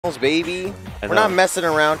baby. We're not messing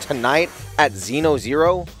around tonight at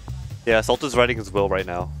Xenozero. Yeah, Salted's writing his will right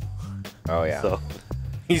now. Oh yeah. So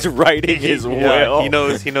he's writing his will. Yeah, he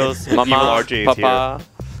knows. Mama, RJ is Papa,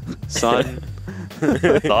 here. son,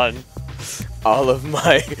 son. all of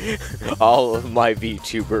my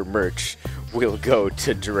VTuber merch will go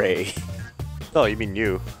to Dre. No, you mean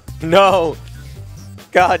you. No.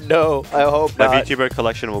 God, no. I hope my not. My VTuber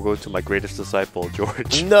collection will go to my greatest disciple,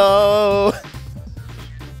 George. No.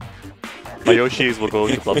 My Yoshis will go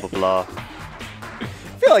to blah, blah, blah. I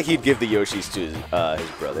feel like he'd give the Yoshis to his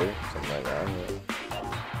brother. Something like that.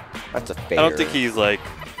 That's a fair. I don't think he's like...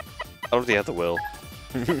 I don't think he has the will.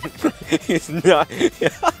 He's not.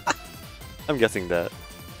 I'm guessing that.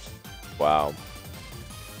 Wow.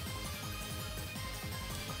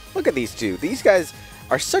 Look at these two. These guys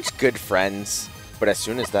are such good friends. But as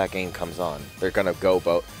soon as that game comes on, they're gonna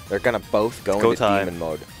both go into demon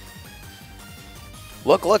mode.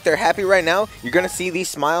 Look, they're happy right now. You're gonna see these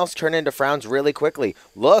smiles turn into frowns really quickly.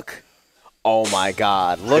 Look. Oh my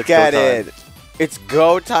god. Look at it. It's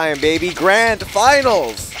go time, baby. Grand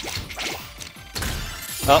finals.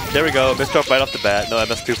 Oh, there we go. Misdrop right off the bat. No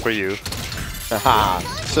MS2 for you. Haha.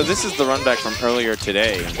 So this is the run back from earlier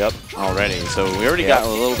today. Yep. Already. So we already got a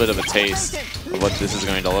little bit of a taste of what this is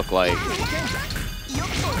going to look like.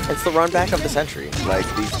 It's the run back of the century. Like,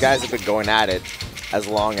 these guys have been going at it as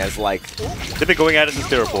long as, like... They've been going at it since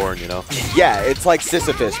they were born, you know? Yeah, it's like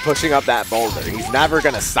Sisyphus pushing up that boulder. He's never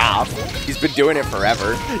gonna stop. He's been doing it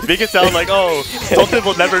forever. You make it sound like, oh, Sultan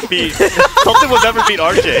will never beat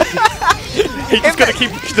RJ. He's just gonna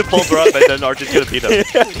keep pushing the boulder up and then RJ's gonna beat him.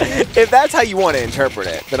 If that's how you want to interpret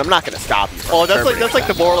it, then I'm not gonna stop you. Oh, that's like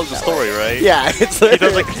the moral of the story, right? Yeah, it's he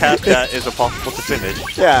does like a task that is impossible to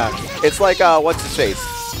finish. Yeah, it's like what's his face?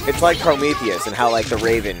 It's like Prometheus and how like the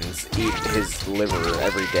ravens eat his liver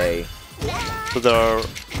every day. So the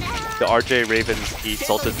RJ ravens eat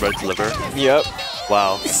salted bread's liver? Yep.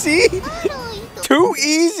 Wow. See? Too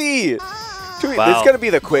easy! Wow. This is going to be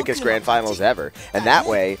the quickest grand finals ever. And that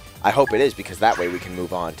way, I hope it is, because that way we can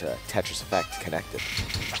move on to Tetris Effect Connected.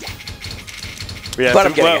 Yeah, but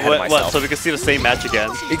I'm getting ahead of myself. So we can see the same match again?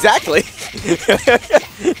 Exactly.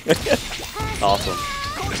 Awesome.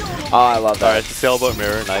 Oh, I love that. Alright, the sailboat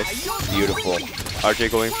mirror, nice. Beautiful. RJ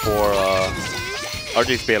going for,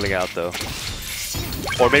 RJ's bailing out though.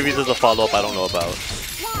 Or maybe there's a follow-up I don't know about.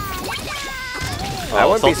 I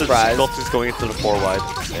wouldn't be surprised. Salted's going into the 4-wide.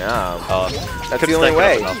 Yeah. That's the only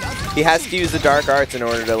way. He has to use the dark arts in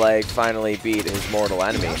order to, like, finally beat his mortal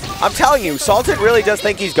enemy. I'm telling you, Salted really does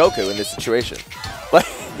think he's Goku in this situation. Like,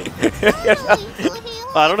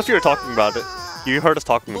 I don't know if you were talking about it. You heard us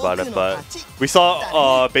talking about it, but we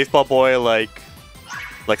saw Baseball Boy like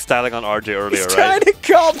styling on RJ earlier, he's right? Trying to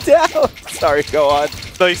calm down. Sorry, go on.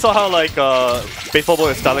 So you saw how like Baseball Boy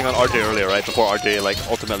was styling on RJ earlier, right? Before RJ like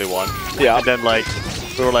ultimately won. Yeah. And then like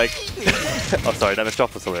we were like, oh sorry, that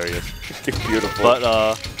misdrop was hilarious. Beautiful. But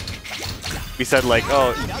we said like,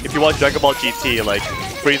 oh, if you watch Dragon Ball GT, like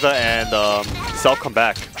Frieza and Cell come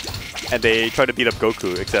back, and they try to beat up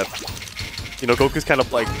Goku, except. You know, Goku's kind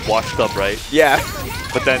of like washed up, right? Yeah.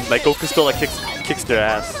 But then like Goku still like kicks their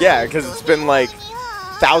ass. Yeah, because it's been like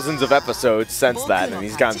thousands of episodes since that, and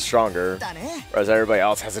he's gotten stronger. Whereas everybody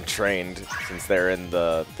else hasn't trained since they're in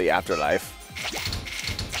the afterlife.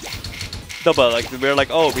 No, but like we were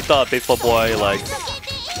like, oh, we thought Baseball Boy like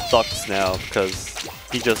sucks now because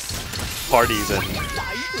he just parties and.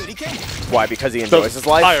 Why? Because he enjoys his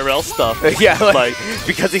life? IRL stuff. Yeah, like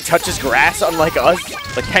because he touches grass unlike us?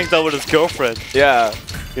 Like hangs out with his girlfriend. Yeah.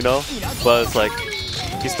 You know? But it's like,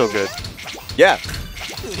 he's still good. Yeah.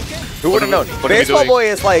 Who would have known? Baseball Boy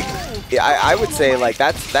is like, I would say like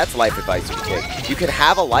that's life advice to a kid. You can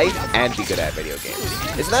have a life and be good at video games.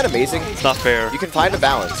 Isn't that amazing? It's not fair. You can find a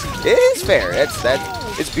balance. It is fair.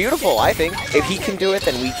 It's beautiful, I think. If he can do it,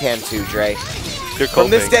 then we can too, Dre. You're From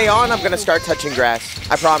this day on, I'm going to start touching grass.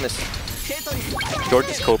 I promise. George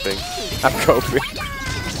is coping. I'm coping.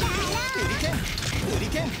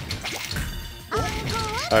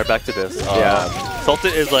 Alright, back to this. Yeah.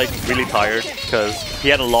 Salted is like really tired because he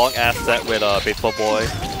had a long ass set with Baseball Boy.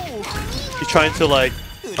 He's trying to like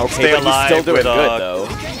stay alive he's still doing with good, though.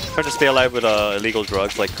 Trying to stay alive with illegal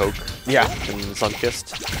drugs like coke. Yeah. And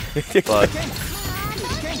Sunkist. But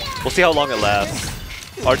we'll see how long it lasts.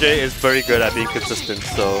 RJ is very good at being consistent,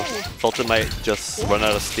 so Salted might just run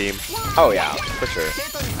out of steam. Oh yeah, for sure.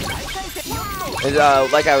 And,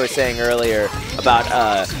 like I was saying earlier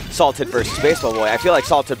about Salted versus Baseball Boy, I feel like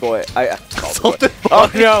Salted Boy... Salted Boy?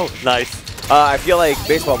 Oh no! Nice. I feel like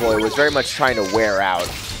Baseball Boy was very much trying to wear out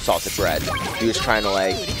Salted Bread. He was trying to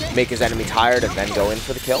like make his enemy tired and then go in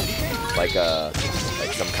for the kill. Like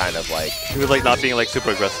like some kind of like... He was like not being like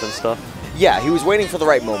super aggressive and stuff. Yeah, he was waiting for the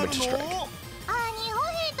right moment to strike.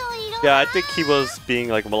 Yeah, I think he was being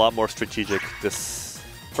like a lot more strategic this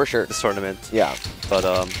tournament. Yeah. But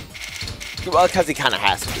well, because he kind of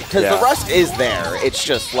has to be. Because the rust is there. It's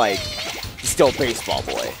just like he's still baseball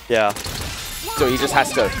boy. Yeah. So he just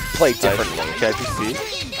has to play differently. Okay, PC.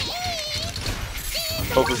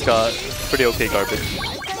 Focus got pretty okay garbage.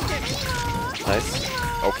 Nice.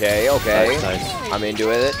 Okay. Nice. I'm into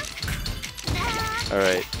it.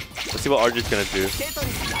 Alright. Let's see what RJ's gonna do.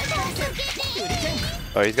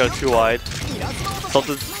 Alright, he's got a 2 wide.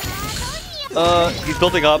 Something. He's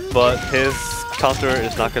building up, but his counter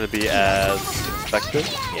is not gonna be as effective.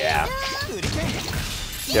 Yeah.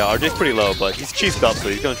 Yeah, RJ's pretty low, but he's cheesed up, so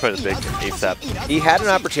he's gonna try to big ASAP. He had an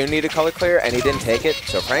opportunity to color clear, and he didn't take it,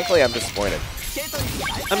 so frankly, I'm disappointed.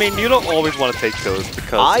 I mean, you don't always want to take those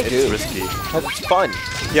because it's risky. Because it's fun.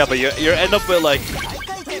 Yeah, but you end up with like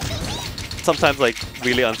sometimes like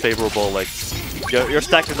really unfavorable like your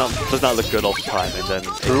stack does not look good all the time, and then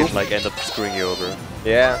it can like end up screwing you over.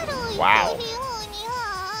 Yeah. Wow.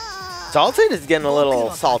 Salted is getting a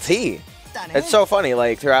little salty. It's so funny,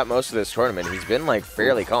 like throughout most of this tournament, he's been like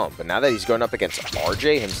fairly calm, but now that he's going up against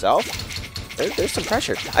RJ himself, there's some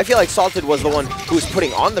pressure. I feel like Salted was the one who was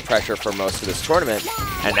putting on the pressure for most of this tournament,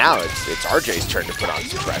 and now it's RJ's turn to put on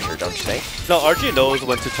some pressure, don't you think? No, RJ knows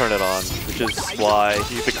when to turn it on, which is why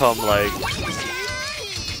he's become like,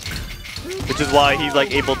 he's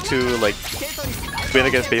like able to like win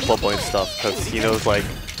against baseball boy and stuff, because he knows like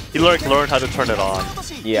he learned how to turn it on.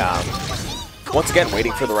 Yeah. Once again,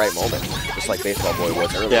 waiting for the right moment, just like baseball boy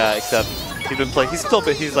was earlier. Yeah, except he's been playing. He's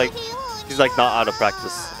like not out of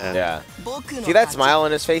practice. And yeah. See that smile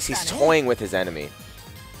on his face? He's toying with his enemy.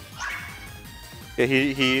 Yeah,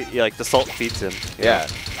 he like the salt feeds him. Yeah.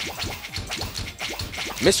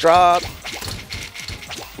 Misdrop.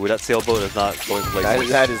 Ooh, that sailboat is not going places.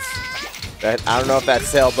 That I don't know if that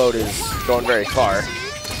sailboat is going very far.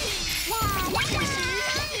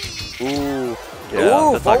 Ooh. Yeah,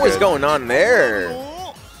 ooh, what was going on there? He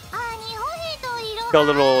got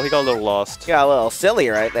a little lost. He got a little silly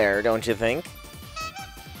right there, don't you think?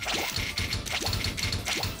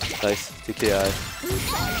 Nice, TKI.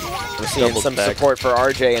 We're seeing some support for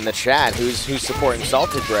RJ in the chat. Who's supporting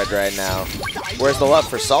Salted Bread right now? Where's the love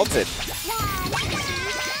for Salted?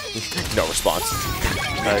 No response.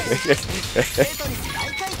 Nice.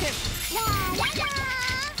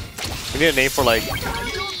 We need a name for like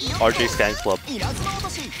RJ's fan club.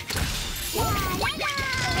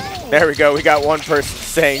 There we go. We got one person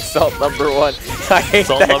saying salt number 1. I hate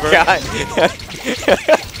salt that lover. guy.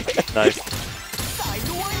 Nice.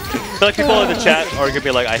 I feel like people in the chat are gonna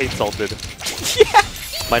be like, I hate salted. Yeah.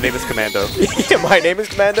 My name is Commando. Yeah, my name is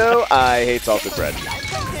Commando. I hate salted bread.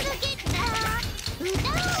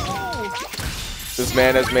 This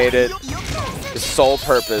man has made it his sole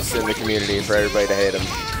purpose in the community for everybody to hate him.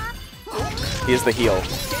 He is the heel.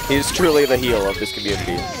 He is truly the heel of this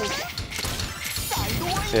community.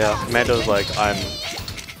 Yeah, Commando's like, I'm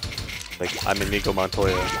Inigo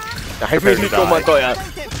Montoya. I'm Inigo Montoya.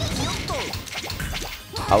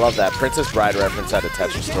 I love that. Princess Bride reference at a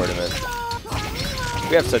Tetris tournament.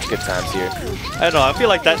 We have such good times here. I don't know, I feel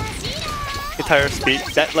like that entire speech,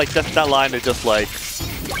 that line is just like,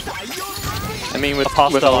 I mean, with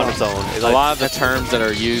on its own. A lot of the terms that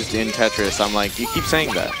are used in Tetris, I'm like, you keep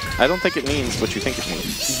saying that. I don't think it means what you think it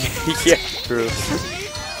means. Yeah, true.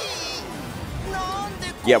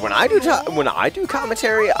 Yeah, when I do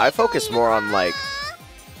commentary, I focus more on like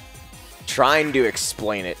trying to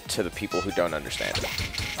explain it to the people who don't understand it.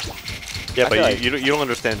 Yeah, but you don't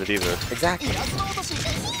understand it either. Exactly.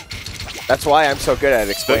 That's why I'm so good at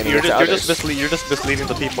explaining it to others. You're just misleading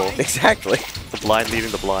the people. Exactly. The blind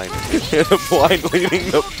leading the blind. The blind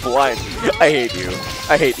leading the blind. I hate you.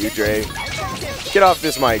 I hate you, Dre. Get off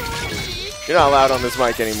this mic. You're not allowed on this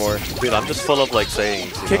mic anymore. Dude, I'm just full of like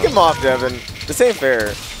sayings. Kick him off, Devin. This ain't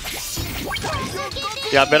fair.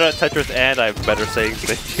 Yeah, I'm better at Tetris and I have better sayings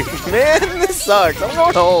than you. Man, this sucks. I'm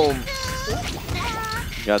going home.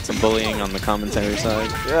 Got some bullying on the commentary side.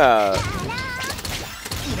 Yeah.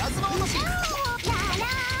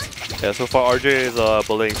 Yeah, so far RJ is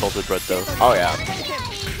bullying Salted Bread though. Oh yeah.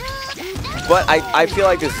 But I feel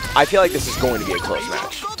like this is going to be a close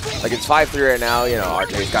match. Like it's 5-3 right now, you know,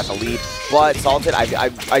 RJ's got the lead. But Salted,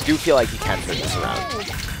 I do feel like he can turn this around.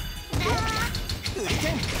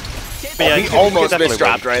 Yeah, he almost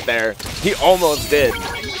misdropped right there. He almost did.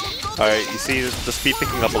 Alright, you see the speed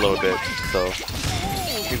picking up a little bit, so I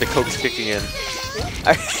think the coke's kicking in.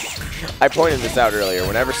 I pointed this out earlier.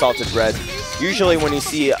 Whenever Salted Bread, usually when you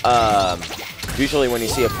see a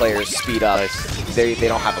player speed up, they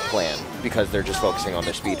don't have a plan because they're just focusing on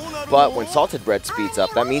their speed. But when Salted Bread speeds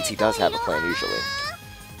up, that means he does have a plan usually.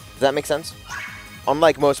 Does that make sense?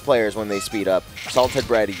 Unlike most players when they speed up, Salted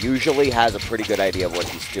Bread usually has a pretty good idea of what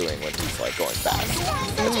he's doing when he's like going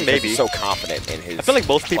fast. Maybe. He's so confident in his I feel like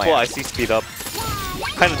most people plan. I see speed up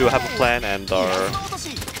kind of do have a plan and are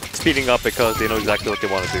speeding up because they know exactly what they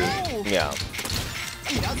want to do. Yeah.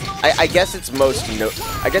 I guess it's mostly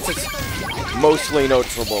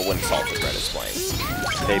noticeable when Salted Bread is playing.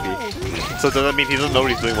 Maybe. So does that mean he doesn't know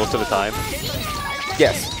what he's doing most of the time?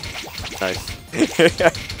 Yes. Nice.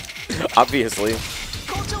 Obviously.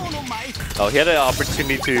 Oh, he had an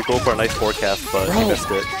opportunity to go for a nice forecast, but he missed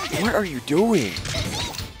it. What are you doing?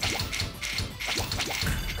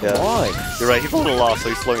 Yeah. Come on. You're right, he's a little lost, so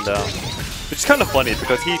he's slowing down. Which is kind of funny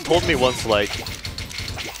because he told me once, like,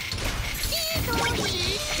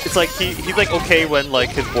 it's like he's like okay when like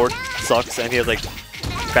his board sucks and he has like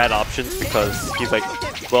bad options because he's like,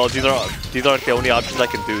 well, these aren't the only options I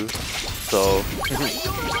can do. So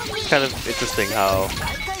it's kind of interesting how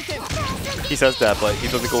he says that, but he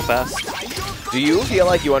doesn't go fast. Do you feel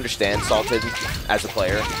like you understand Salted as a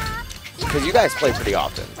player? Because you guys play pretty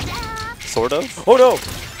often. Sort of. Oh no!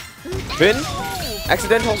 Spin?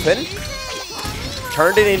 Accidental spin?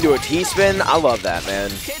 Turned it into a T-spin? I love that, man.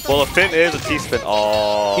 Well, a fin is a T-spin.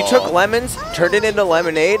 Oh. He took lemons, turned it into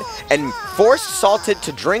lemonade, and forced Salted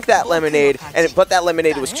to drink that lemonade, but that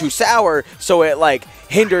lemonade was too sour, so it like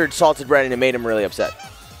hindered Salted Bread and it made him really upset.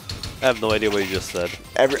 I have no idea what you just said.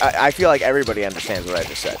 I feel like everybody understands what I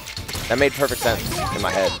just said. That made perfect sense in my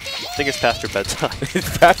head. I think it's past your bedtime.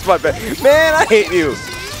 It's past my bed. Man, I hate you.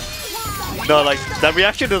 No, like, that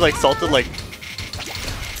reaction is like Salted, like,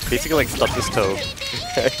 basically like stubbed his toe.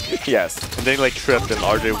 Yes. And then like tripped and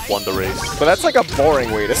RJ won the race. But that's like a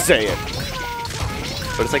boring way to say it.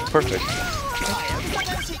 But it's like perfect.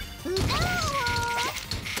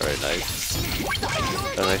 Alright,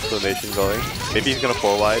 nice. A nice donation going. Maybe he's gonna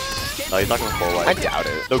 4-wide. No, he's not gonna 4-wide. I doubt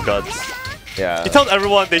it. No guts. Yeah. He tells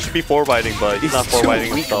everyone they should be 4-widing, but he's not 4-widing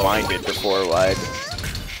too himself. weak-minded to 4-wide.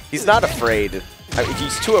 He's not afraid. I mean,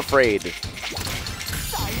 he's too afraid.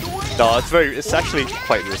 No, it's actually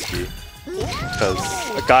quite risky. Because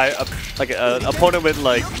an opponent with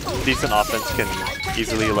like decent offense can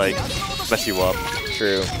easily like mess you up.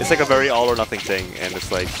 True. It's like a very all or nothing thing, and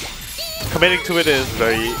it's like committing to it is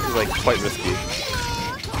quite risky.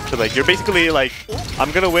 So like you're basically like,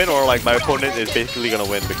 I'm gonna win, or like my opponent is basically gonna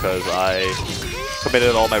win because I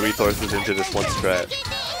committed all my resources into this one strat.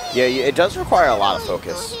 Yeah, it does require a lot of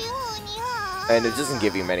focus. And it doesn't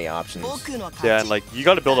give you many options. Yeah, and like you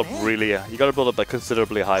gotta build up like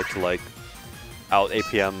considerably high to like out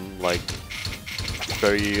APM like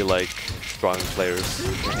very like strong players.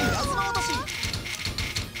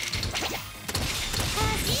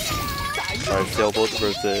 Alright, Sailboat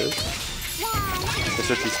versus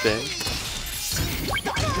Mr. T-Spin.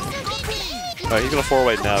 Alright, he's gonna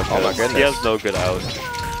 4-wide now Oh my because goodness. he has no good out.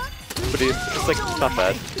 But it's like, it's not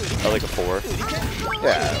bad. I like a 4.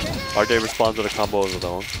 Yeah. RJ responds with a combo of his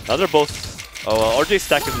own. Now they're both... Oh, well, RJ's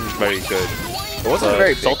stack isn't very good. It wasn't a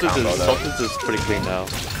very big Salted's combo, though. Salted's is pretty clean now.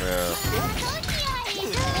 Yeah.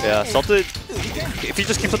 Yeah, Salted... If he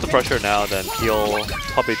just keeps up the pressure now, then he'll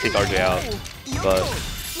probably take RJ out. But...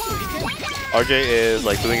 RJ is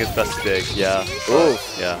like doing his best to dig. Yeah. Ooh.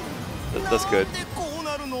 Yeah. That's good.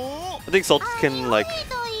 I think Salted can like...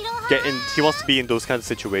 get in... He wants to be in those kind of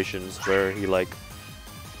situations where he like...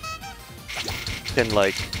 can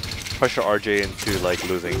like... pressure RJ into like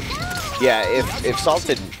losing. Yeah, if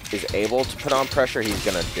Salted is able to put on pressure, he's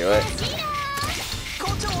gonna do it.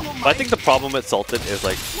 But I think the problem with Salted is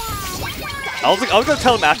like, I was gonna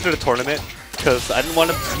tell him after the tournament because I didn't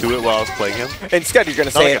want him to do it while I was playing him. Instead, you're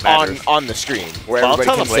gonna Not say like it it matters. on the stream where Well, I'll everybody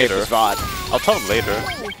tell can him save later. his VOD. I'll tell him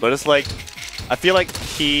later, but it's like, I feel like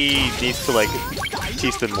he needs to like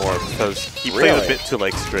T-spin more because he played Really? a bit too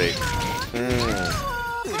like straight.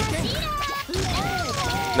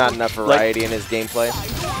 Not enough variety in his gameplay.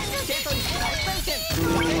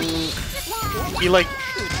 He like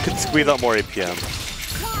could squeeze out more APM,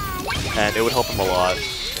 and it would help him a lot.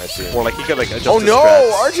 I see. Or like he could like adjust Oh his no,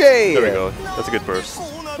 strats. RJ! There we go. That's a good burst.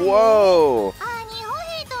 Whoa!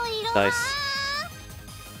 Nice.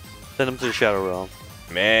 Send him to the Shadow Realm.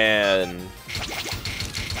 Man.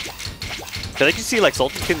 But I can see like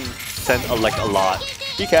Salted can send a lot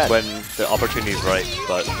He can. when the opportunity is right,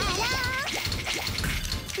 but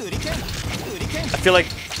I feel like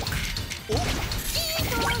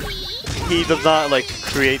he does not like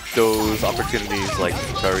create those opportunities like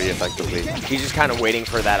very effectively. He's just kind of waiting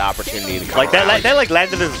for that opportunity to come Like that, around. that like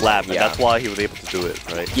landed in his lap, and Yeah. that's why he was able to do it,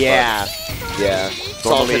 right? Yeah. Yeah.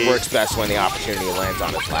 Salted works best when the opportunity lands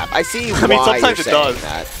on his lap. I see why sometimes you're it does. saying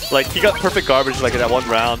that. Like, he got perfect garbage like in that one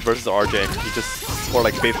round versus RJ, and he just scored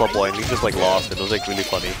like Baseball Boy, and he just like lost, and it was like really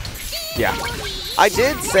funny. Yeah. I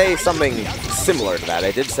did say something similar to that.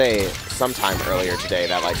 I did say sometime earlier today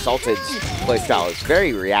that like Salted's playstyle is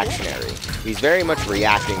very reactionary. He's very much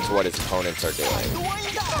reacting to what his opponents are doing.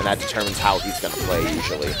 And that determines how he's going to play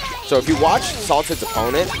usually. So if you watch Salted's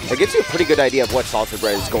opponent, it gives you a pretty good idea of what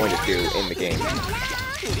saltedbread is going to do in the game.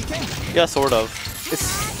 Yeah, sort of.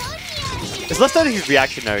 It's less that he's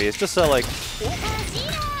reactionary, it's just like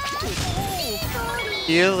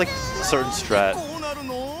he has like a certain strat.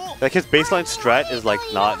 Like his baseline strat is like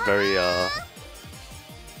not very what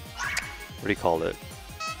do you call it?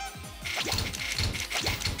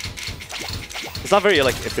 It's not very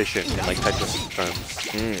like efficient in like Tetris terms.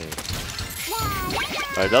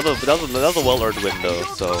 Alright, that was a well-earned win though,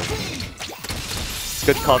 so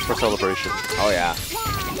good cause for celebration. Oh yeah.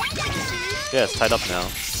 Yeah, it's tied up now.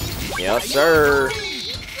 Yes, sir.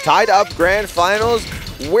 Tied up grand finals.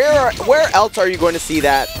 Where else are you going to see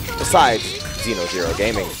that besides Xenozero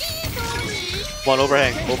Gaming? Come on,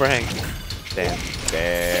 overhang. Damn.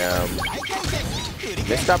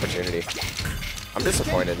 Missed opportunity. I'm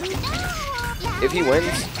disappointed. If he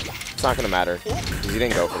wins, it's not going to matter because he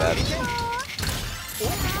didn't go for that.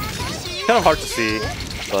 Kind of hard to see,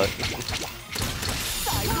 but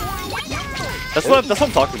that's what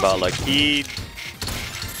I'm talking about. Like he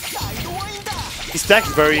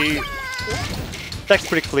stacks pretty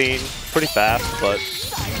clean, pretty fast, but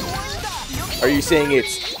are you saying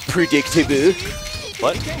it's predictable?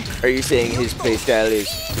 What? Are you saying his playstyle is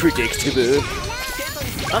predictable?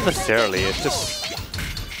 Not necessarily. It's just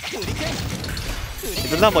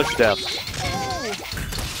there's not much depth.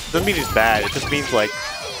 Doesn't mean he's bad. It just means like,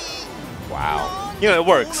 wow. You know, it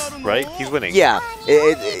works, right? He's winning. Yeah,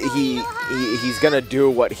 he's gonna do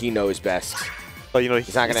what he knows best. But you know,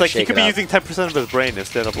 he's not gonna it's like shake he could be using 10% of his brain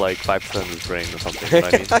instead of like 5% of his brain or something. You know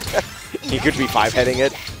what I mean? He could be 5-heading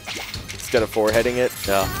it instead of 4-heading it.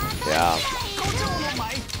 Yeah. Yeah.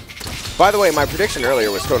 By the way, my prediction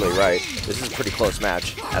earlier was totally right. This is a pretty close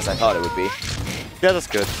match, as I thought it would be. Yeah, that's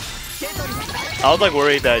good. I was like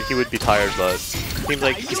worried that he would be tired, but seems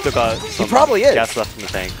like he's still got some gas left in the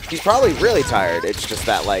tank. He's probably really tired. It's just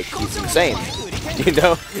that like he's insane. You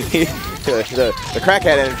know, the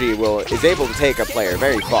crackhead energy is able to take a player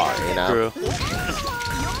very far. You know. True.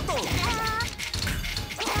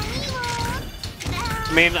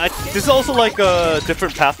 I mean, this is also like a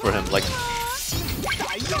different path for him. Like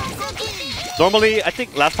normally, I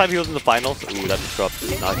think last time he was in the finals. Ooh, that disrupt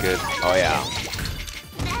is not good. Oh yeah.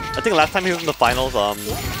 I think last time he was in the finals,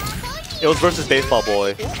 it was versus Baseball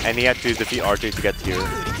Boy, and he had to defeat RJ to get here.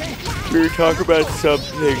 We were talking about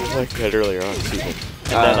something like that earlier on the season.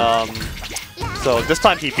 And then, so this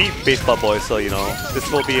time he beat Baseball Boy, so you know,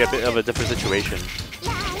 this will be a bit of a different situation.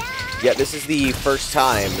 Yeah, this is the first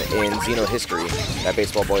time in Xeno history that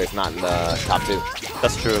Baseball Boy is not in the top 2.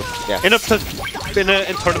 That's true. Yeah. In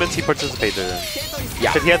tournaments he participated in.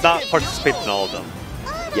 Yeah. But he had not participated in all of them.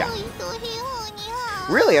 Yeah.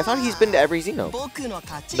 Really? I thought he's been to every Xeno.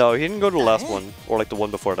 No, he didn't go to the last one, or like the one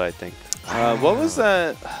before that, I think. What was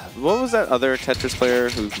that other Tetris player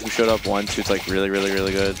who showed up once who's like really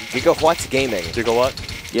good? What's Gaming? What?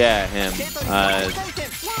 Yeah, him.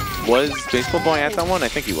 Was Baseball Boy at that one? I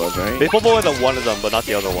think he was, right? Baseball Boy was at one of them, but not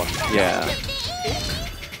the other one. Yeah.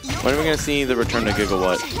 When are we gonna see the return to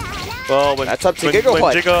Gigawatt? Well, when that's up to when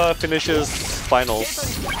Giga finishes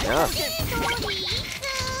finals. Yeah.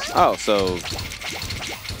 Oh, so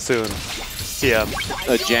soon. Yeah.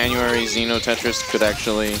 A January Xeno Tetris could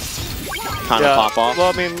actually kind of pop off.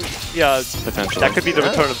 Well, I mean, yeah, potentially. That could be the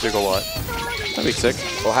return of Gigawatt. That'd be sick.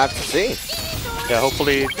 We'll have to see. Yeah,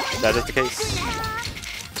 hopefully that is the case.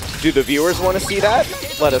 Do the viewers want to see that?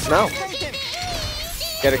 Let us know.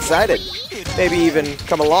 Get excited. Maybe even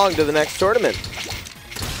come along to the next tournament.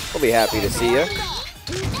 We'll be happy to see you.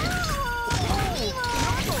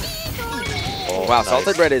 Oh, wow, nice.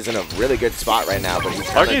 saltedbread is in a really good spot right now, but he's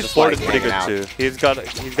RJ's board is pretty good too. He's got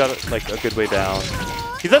like a good way down.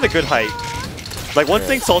 He's at a good height. Like one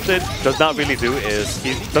thing Salted does not really do is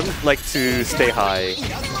he doesn't like to stay high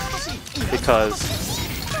because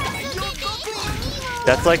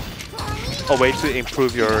that's like a way to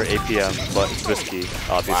improve your APM, but it's risky,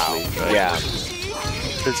 obviously. Wow. Right? Yeah.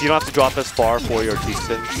 Since you don't have to drop as far for your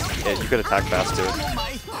T-spins, and you can attack faster.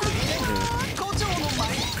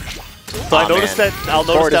 So I'll notice that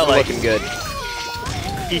like looking good.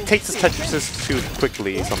 He takes his Tetrises too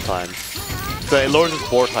quickly sometimes. So it lowers his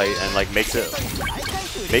board height and like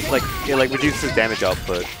it reduces damage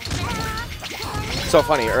output. So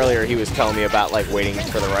funny, earlier he was telling me about like waiting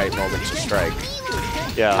for the right moment to strike.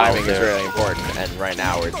 Yeah, Timing is really important, and right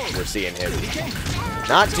now we're seeing him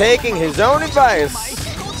not taking his own advice.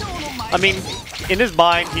 I mean, in his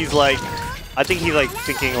mind, he's like, I think he's like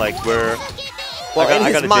thinking like we're. Well, in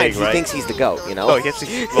his mind, dig, right? he thinks he's the GOAT, you know? No,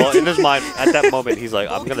 well, in his mind, at that moment, he's like,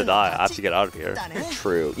 I'm gonna die. I have to get out of here.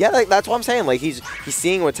 True. Yeah, like, that's what I'm saying. Like, he's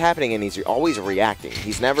seeing what's happening, and he's always reacting.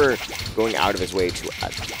 He's never going out of his way to...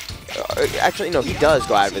 actually, no, he does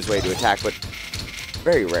go out of his way to attack, but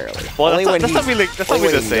very rarely. Well, only that's not really the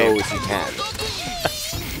same. Knows he can.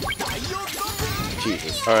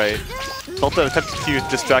 Jesus. All right. Salted attempted to use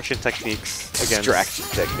distraction techniques against Distraction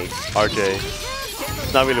techniques. RJ.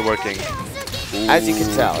 It's not really working. Ooh. As you can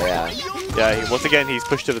tell, yeah. Yeah, once again, he's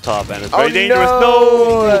pushed to the top, and it's very dangerous.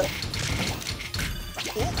 No!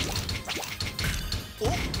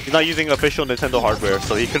 He's not using official Nintendo hardware,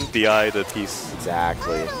 so he couldn't DI the piece.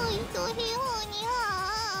 Exactly.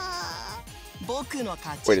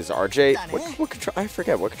 Wait, is RJ... What control? I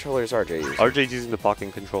forget. What controller is RJ using? RJ's using the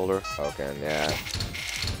Pokken controller. Okay, yeah.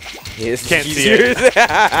 He is can't see it.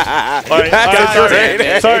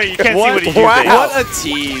 Alright, sorry, you can't see what he's wow. using. What a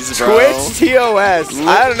tease, bro. Twitch TOS.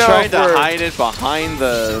 I don't know. Tried to hide it behind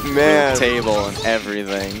the table and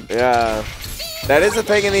everything. Yeah. That is a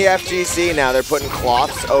thing in the FGC now. They're putting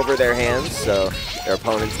cloths over their hands so their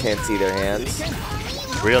opponents can't see their hands.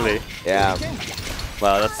 Really? Yeah.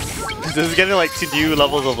 Wow, this is getting like to new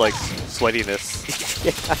levels of like sweatiness.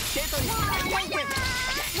 Yeah.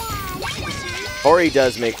 Hori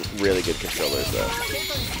does make really good controllers though.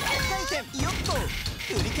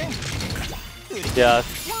 Yeah,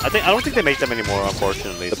 I don't think they make them anymore,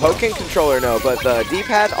 unfortunately. The Pokken controller, no, but the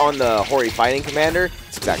D-pad on the Hori Fighting Commander,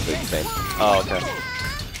 it's exactly the same. Oh, okay.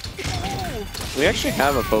 We actually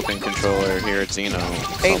have a Pokken controller here at Xeno.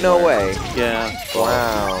 Ain't no way. Yeah.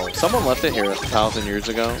 Wow. Someone left it here 1,000 years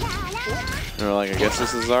ago. And they're like, I guess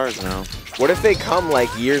this is ours now. What if they come like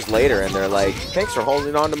years later and they're like, thanks for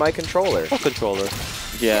holding on to my controller? What controller?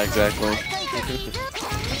 Yeah, exactly.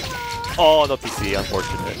 Oh, no PC,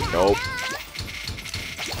 unfortunate. Nope.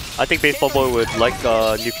 I think Baseball Boy would like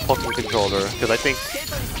a new Pokken controller, because I think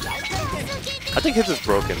his is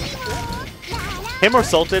broken. Him or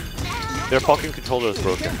Salted, their Pokken controller is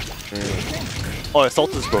broken. Oh,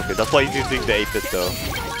 Salted is broken. That's why he's using the 8-bit though.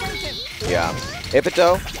 Yeah. 8-bit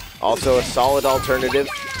though, also a solid alternative.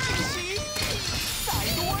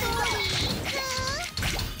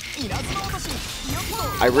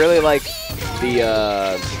 I really like the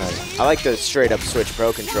I like the straight up Switch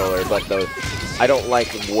Pro controller, but I don't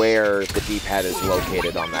like where the D-pad is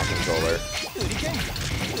located on that controller.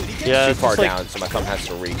 Yeah, it's too far like, down, so my thumb has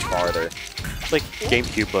to reach farther. It's like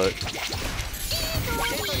GameCube, but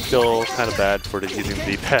still kind of bad for using the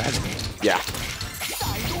D-pad. Yeah.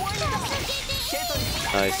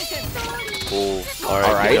 Nice. Cool.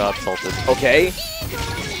 Alright, good job, Salted. Okay.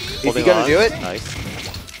 Is he gonna do it? Nice.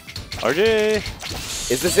 RJ!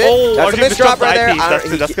 Is this it? Oh, that's RJ a misdrop right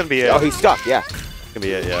there. That's gonna be it. Oh, he's stuck, yeah. That's gonna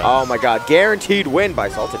be it, yeah. Oh my god, guaranteed win by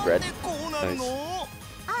Salted Bread. Nice.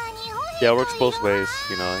 Yeah, it works both ways,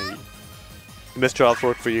 you know. Misdrops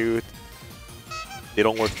work for you. They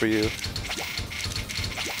don't work for you.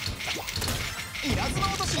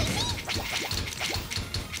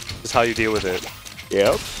 Just how you deal with it.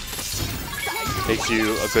 Yep. Makes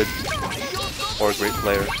you a good or a great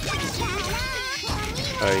player.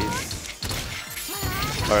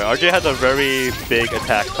 Alright, RJ has a very big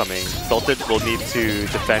attack coming. Salted will need to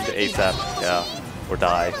defend ASAP, yeah, or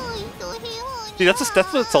die. See, that's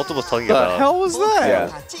what Salted was telling you about. The hell was that? Yeah.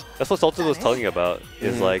 That's what Salted was telling you about.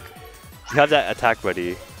 Is like, you have that attack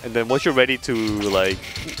ready, and then once you're ready to like,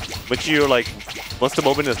 once the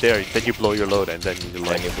moment is there, then you blow your load, and then you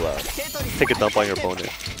like take a dump on your opponent.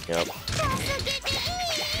 Yep.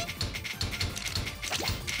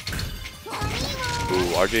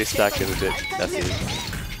 Ooh, RJ stack is a bit messy.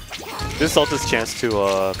 This is Salted's chance to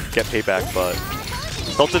get payback, but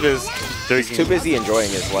Salted is He's too busy enjoying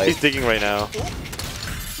his life. He's digging right now.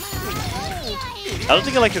 I don't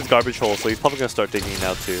think he likes his garbage hole, so he's probably gonna start digging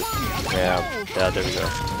now too. Yeah. Yeah, there we go.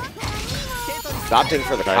 Opting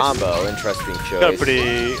for the combo, interesting choice. Got a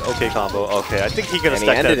pretty okay combo. Okay, I think he could have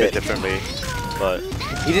stacked that a bit differently, but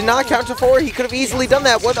he did not count to 4. He could have easily done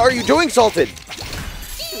that. What are you doing, Salted?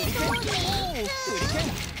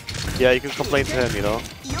 yeah, you can complain to him, you know.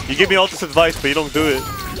 You give me all this advice, but you don't do it.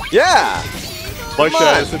 Yeah. Why should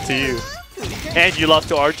I listen to you? And you lost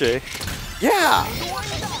to RJ. Yeah.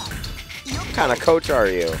 What kind of coach are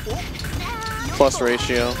you? Plus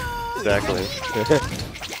ratio. Exactly.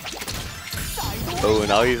 Oh,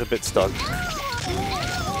 now he's a bit stuck.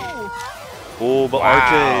 Oh, but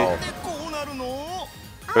wow. RJ.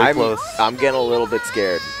 Very close. I'm getting a little bit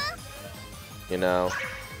scared. You know.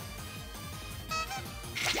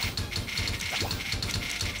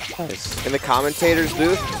 Nice. In the commentators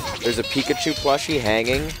booth, there's a Pikachu plushie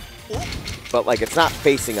hanging, but like it's not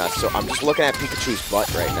facing us, so I'm just looking at Pikachu's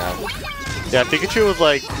butt right now. Yeah, Pikachu was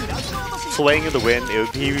like swaying in the wind.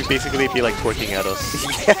 He would basically be like twerking at us.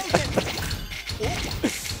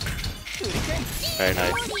 Very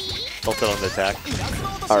nice. Salted on the attack.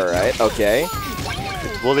 Alright, okay.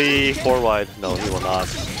 Will he 4 wide? No, he will not.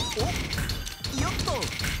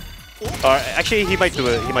 Actually, he might do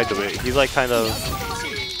it. He might do it. He's like kind of...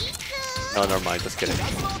 No, never mind. Just kidding.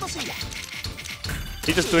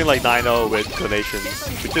 He's just doing like 9-0 with donations,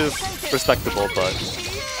 which is respectable, but...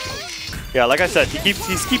 Yeah, like I said,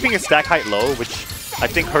 he's keeping his stack height low, which I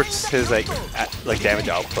think hurts his like damage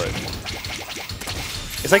output.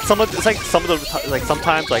 It's like some of the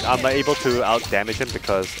sometimes like I'm not able to out damage him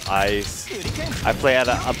because I'm playing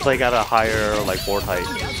at a higher like board height.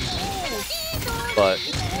 But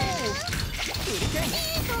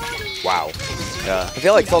wow. Yeah. I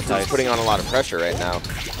feel like Sultan's putting on a lot of pressure right now.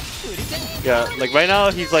 Yeah, like right now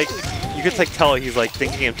he's like, you can like tell he's like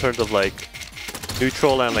thinking in terms of like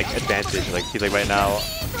neutral and like advantage. Like he's like right now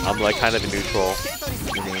I'm like kind of a neutral.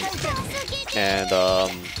 And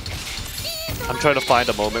I'm trying to find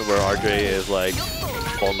a moment where RJ is like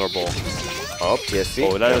vulnerable. Oh, TSC.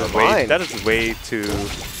 Oh, that is way too...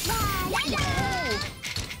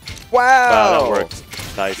 Wow! Wow, that worked.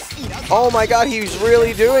 Nice. Oh my god, he's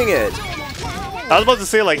really doing it! I was about to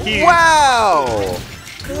say like he... Wow!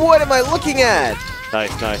 What am I looking at?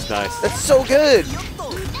 Nice, nice, nice. That's so good!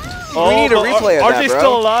 Oh, we need a replay of that, RJ's bro.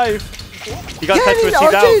 still alive! He got Tetris, he's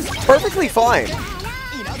RJ's out. perfectly fine.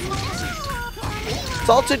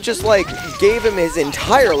 Salted just like gave him his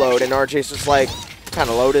entire load and RJ's just like, what kind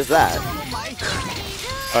of load is that?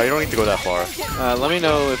 You don't need to go that far. Let me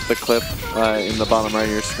know if the clip in the bottom right of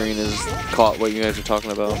your screen is caught what you guys are talking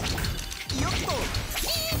about.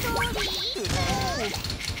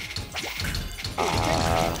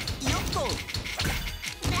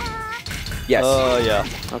 Yes.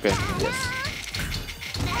 Yeah. Okay. Yes.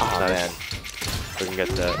 Oh Nice. man. We can get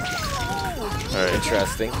that. Alright.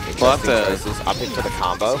 Interesting. We'll have to- choices. Opting for the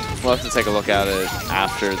combo. We'll have to take a look at it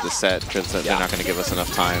after the set because they're not going to give us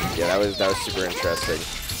enough time. Yeah, that was super interesting.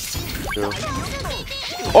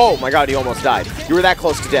 Oh my god, he almost died. You were that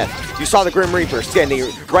close to death. You saw the Grim Reaper standing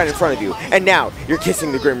right in front of you, and now you're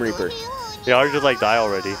kissing the Grim Reaper. Yeah, RJ just like die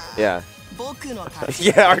already. Yeah.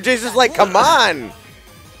 Yeah, RJ's just like, come on!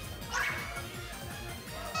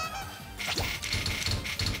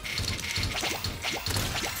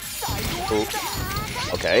 Ooh.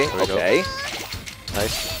 Okay, okay.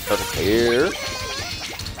 Nice. Perfect here.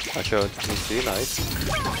 I showed TC, nice.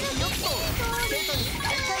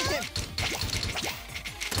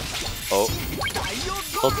 Oh.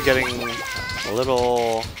 Also getting a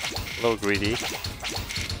little greedy.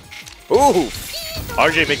 Ooh!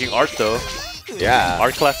 RJ making art though. Yeah.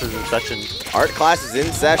 Art class is in session. Art class is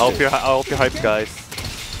in session. I hope you're hyped, guys.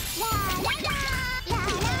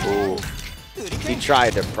 Ooh. He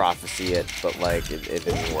tried to prophecy it, but like it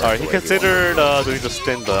didn't work. Alright, he considered doing the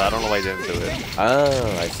spin, but I don't know why he didn't do it.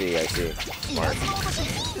 Oh, I see, I see. Smart.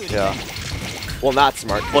 Yeah. Well, not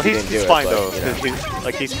smart. Well, he he's didn't do fine it, though. but, you know.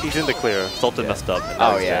 He's in the clear. Sultan messed up. and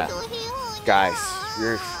now Oh he's yeah. dead. Guys,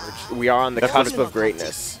 we are on the cusp of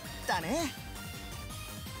greatness.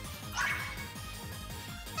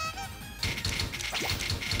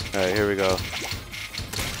 Alright, here we go.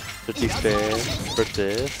 50 spin for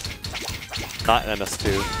this. Not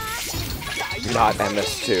MS2. Not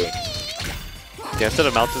MS2. Yeah, instead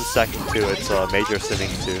of mountain stacking 2, it's major sitting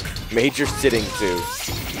 2. Major sitting 2.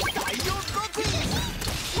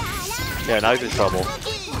 Yeah, now he's in trouble.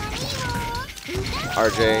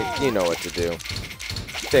 RJ, you know what to do.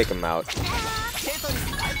 Take him out.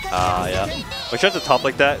 Yeah. When you're at the top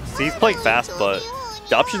like that, see, he's playing fast, but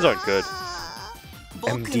the options aren't good.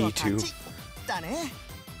 MD2.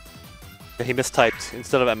 Yeah, he mistyped.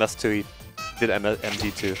 Instead of MS2, he did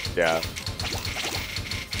MD2. Yeah.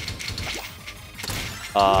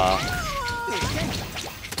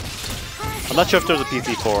 I'm not sure if there's a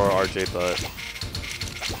PC for RJ, but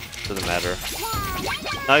doesn't matter.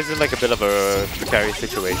 Now he's in like a bit of a precarious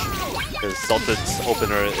situation because Salted's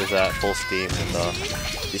opener is at full steam and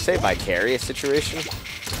Did you say vicarious situation?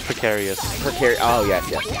 precarious. Oh, yes,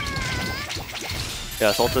 yes.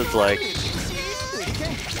 Yeah, Salted's like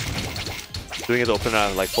doing his opener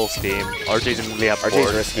at like full steam. RJ didn't really have RJ's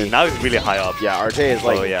board, risky. and now he's really high up. Yeah, RJ is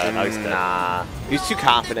like, Oh, yeah, now he's dead. nah. He's too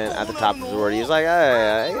confident at the top of the board. He's like,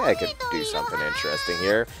 I could do something interesting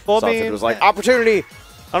here. Well, I Salted mean, was like, opportunity!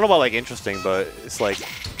 I don't know about like interesting, but it's like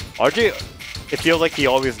RJ. It feels like he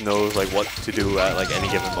always knows like what to do at like any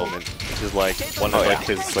given moment, which is like one of like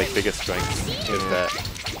his like biggest strengths. Is that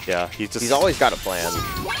he's always got a plan.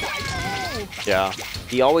 Yeah.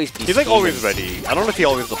 He's like always ready. I don't know if he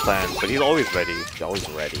always has a plan, but he's always ready. He's always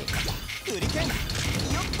ready.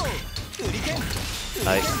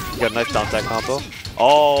 Nice. You got a nice down tag combo.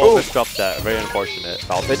 Oh, let's drop that. Very unfortunate.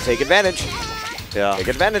 Salted, take advantage. Yeah. Take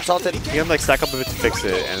advantage, Salted. You can like stack up a bit to fix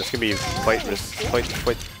it, and it's gonna be quite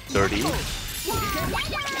dirty.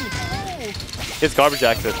 It's garbage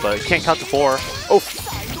access, but you can't count to 4. Oh.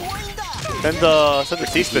 Send the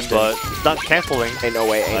C-spin, but it's not canceling. Ain't no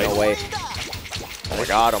way, ain't no way. Oh my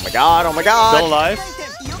god, oh my god, oh my god! Still alive?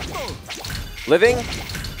 Living?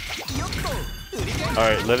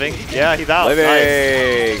 Alright, living. Yeah, he's out. Living!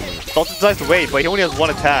 Nice. Dalton decides to wait, but he only has 1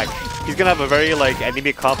 attack. He's gonna have a very like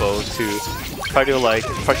anemic combo to try to like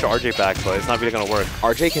pressure RJ back, but it's not really gonna work.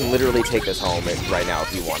 RJ can literally take this home right now if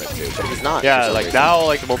he wanted to, but he's not. Yeah, like now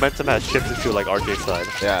like the momentum has shifted to like RJ's side.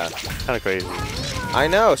 Yeah. Kinda crazy. I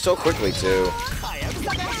know, so quickly too.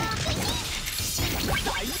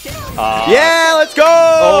 Yeah, let's go!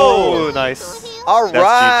 Oh, nice. All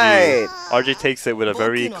right. RJ takes it with a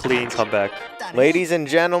very clean comeback. Ladies and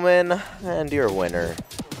gentlemen, and your winner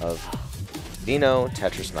of Xeno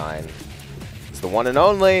Tetris 9 is the one and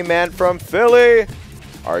only man from Philly,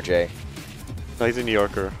 RJ. No, he's a New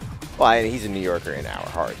Yorker. Well, he's a New Yorker in our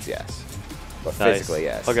hearts, yes. But Nice. physically,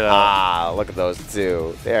 yes. Look at that. Ah, look at those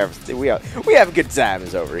two. We have good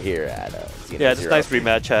times over here at Xenozero. Yeah, this nice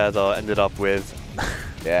rematch has ended up with.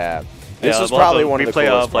 Yeah. This was probably one of the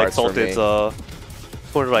coolest replay of like parts for me. Salted's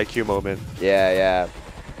quarter IQ moment. Yeah, yeah.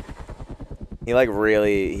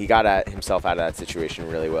 He got himself out of that situation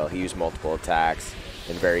really well. He used multiple attacks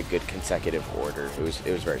in very good consecutive order. It was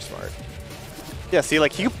very smart. Yeah, see,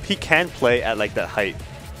 like he can play at like that height.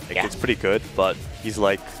 Like Yeah. it's pretty good, but he's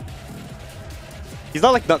like he's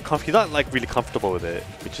not really comfortable with it,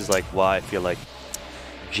 which is like why I feel like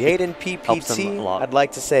Jaden helps him PPT, a lot. I'd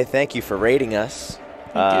like to say thank you for rating us.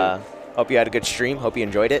 Hope you had a good stream. Hope you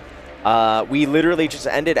enjoyed it. We literally just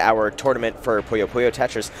ended our tournament for PuyoPuyo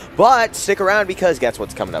Tetris, but stick around because guess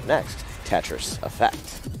what's coming up next? Tetris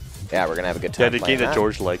Effect. Yeah, we're going to have a good time. Yeah, the game that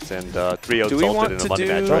George likes and 3-0 Do we Salted want in to the Monday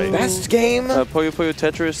do match, right? Best game? PuyoPuyo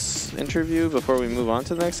Tetris interview before we move on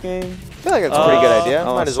to the next game? I feel like that's a pretty good idea.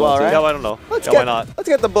 Might as well, right? Yeah, I don't know. Why not? Let's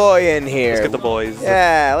get the boy in here. Let's get the boys.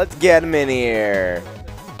 Yeah, let's get him in here.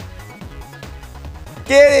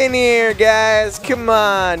 Get in here, guys. Come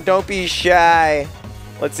on. Don't be shy.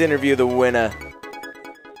 Let's interview the winner.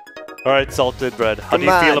 All right, Salted Bread. How do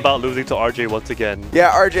you feel about losing to RJ once again?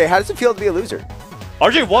 Yeah, RJ, how does it feel to be a loser?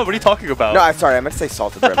 RJ won. What are you talking about? No, I'm sorry. I meant to say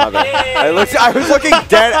Salted Bread. My bad. I was looking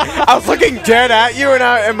dead. I was looking dead at you, and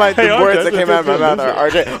the words that came out of my mouth are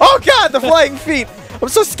RJ. Oh God, the flying feet! I'm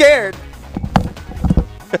so scared.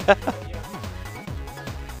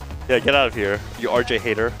 Yeah, get out of here, you RJ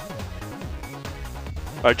hater.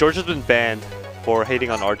 All right, George has been banned for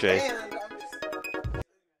hating on RJ.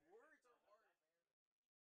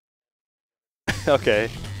 Okay.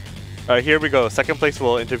 All right, here we go. Second place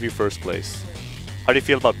will interview first place. How do you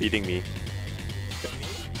feel about beating me?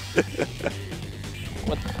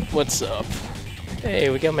 What's up? Hey,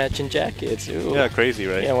 we got matching jackets. Ooh. Yeah, crazy,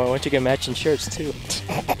 right? Yeah, why don't you get matching shirts too?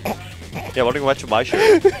 Yeah, why don't you match my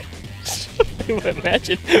shirt?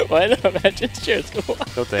 Why not matching shirts? Come on.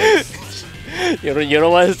 No thanks. You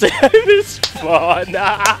don't want to say this fun.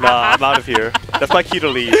 Nah, I'm out of here. That's my key to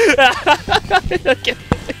leave. Okay.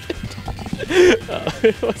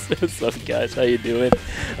 What's up, guys? How you doing?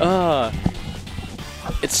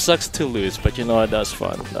 It sucks to lose, but you know what? That's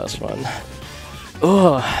fun. That's fun.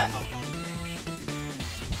 Oh.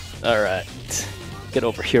 All right. Get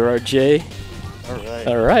over here, RJ. Alright.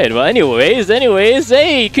 Alright, well anyways,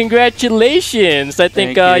 hey, congratulations! I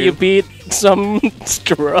think you beat some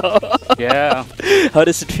straw. Yeah. How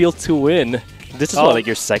does it feel to win? This is what, like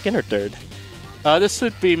your second or third? This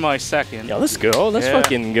would be my second. Yeah, let's go. Let's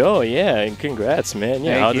fucking go. Yeah, and congrats, man.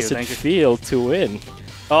 Yeah, how does it feel to win?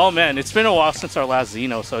 Oh man, it's been a while since our last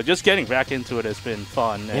Xeno, so just getting back into it has been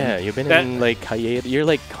fun. Yeah, you've been in like hiatus. You're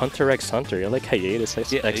like Hunter x Hunter. You're like hiatus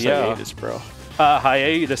x hiatus, bro.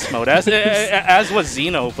 Hiatus mode, as was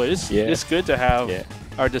Xeno, but it's good to have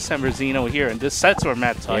our December Xeno here, and this sets were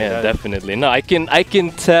mad tight. Yeah, definitely. No, I can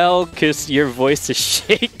tell because your voice is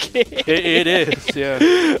shaking. It is, yeah.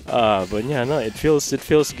 But yeah, no, it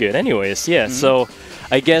feels good. Anyways, yeah. So,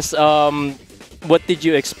 I guess what did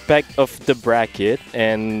you expect of the bracket?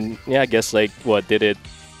 And yeah, I guess like what did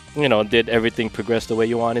everything progress the way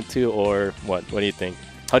you wanted to, or what? What do you think?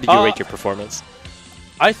 How did you rate your performance?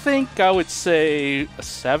 I think I would say a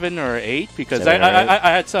 7 or 8 because 7 or 8.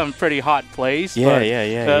 I had some pretty hot plays.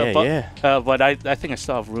 Yeah, but, but I think I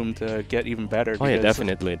still have room to get even better. Oh yeah,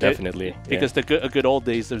 definitely. Because the good old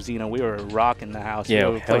days of Xeno, we were rocking the house. Yeah,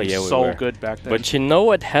 we were hell playing yeah, we so were. good back then. But you know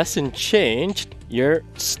what hasn't changed? Your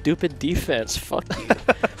stupid defense. Fuck you.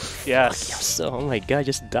 yes. So, oh my god,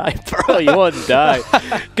 just die, bro. You won't die.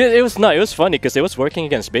 Cause it was funny because it was working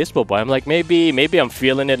against Baseball Boy. I'm like, maybe I'm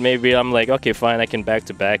feeling it. Maybe I'm like, okay, fine, I can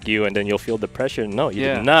back-to-back you, and then you'll feel the pressure. No, you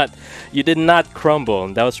did not. You did not crumble,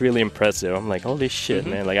 and that was really impressive. I'm like, holy shit,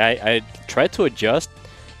 man. Like I tried to adjust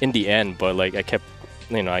in the end, but like I kept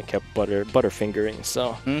butterfingering.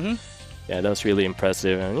 So. Yeah, that was really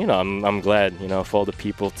impressive, and I'm glad for all the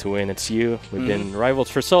people to win. It's you. We've been rivals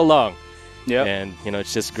for so long. Yeah, and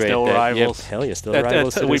it's just great. Still that, rivals. Yeah, hell yeah, still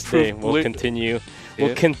rivals. To this day. We'll continue.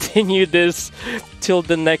 We'll continue this till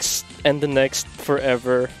the next and the next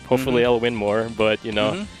forever. Hopefully, I'll win more. But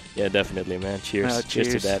yeah, definitely, man. Cheers, cheers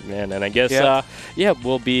to that, man. And I guess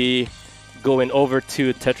we'll be going over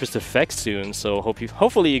to Tetris Effect soon. So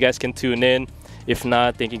hopefully you guys can tune in. If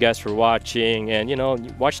not, thank you guys for watching, and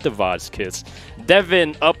watch the VODs, kids.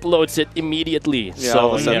 Devin uploads it immediately. Yeah, so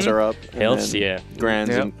all the sets are up. Hells yeah.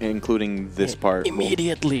 Grands, including this part.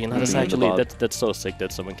 Immediately. No, that's actually that's so sick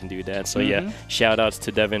that someone can do that. So yeah, shout outs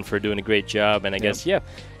to Devin for doing a great job, and I guess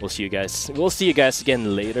we'll see you guys. We'll see you guys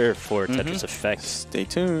again later for Tetris Effect. Stay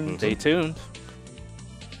tuned. Stay tuned.